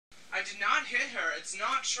did not hit her. It's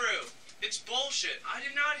not true. It's bullshit. I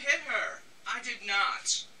did not hit her. I did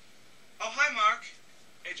not. Oh, hi, Mark.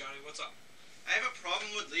 Hey, Johnny, what's up? I have a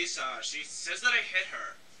problem with Lisa. She says that I hit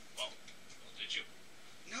her. Well, did you?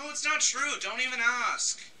 No, it's not true. Don't even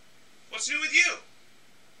ask. What's new with you?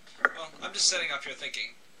 Well, I'm just sitting up here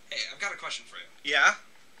thinking, hey, I've got a question for you. Yeah?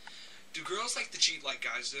 Do girls like to cheat like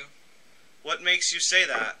guys do? What makes you say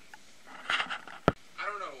that? I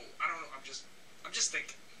don't know. I'm just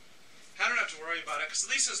thinking. I don't have to worry about it, because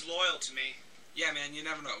Lisa's loyal to me. Yeah, man, you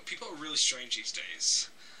never know. People are really strange these days.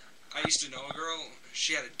 I used to know a girl.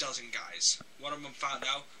 She had a dozen guys. One of them found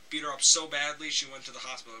out, beat her up so badly, she went to the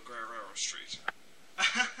hospital at Guerrero Street.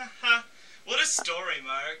 What a story,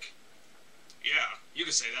 Mark. Yeah, you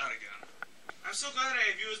could say that again. I'm so glad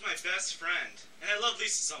I have you as my best friend. And I love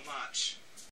Lisa so much.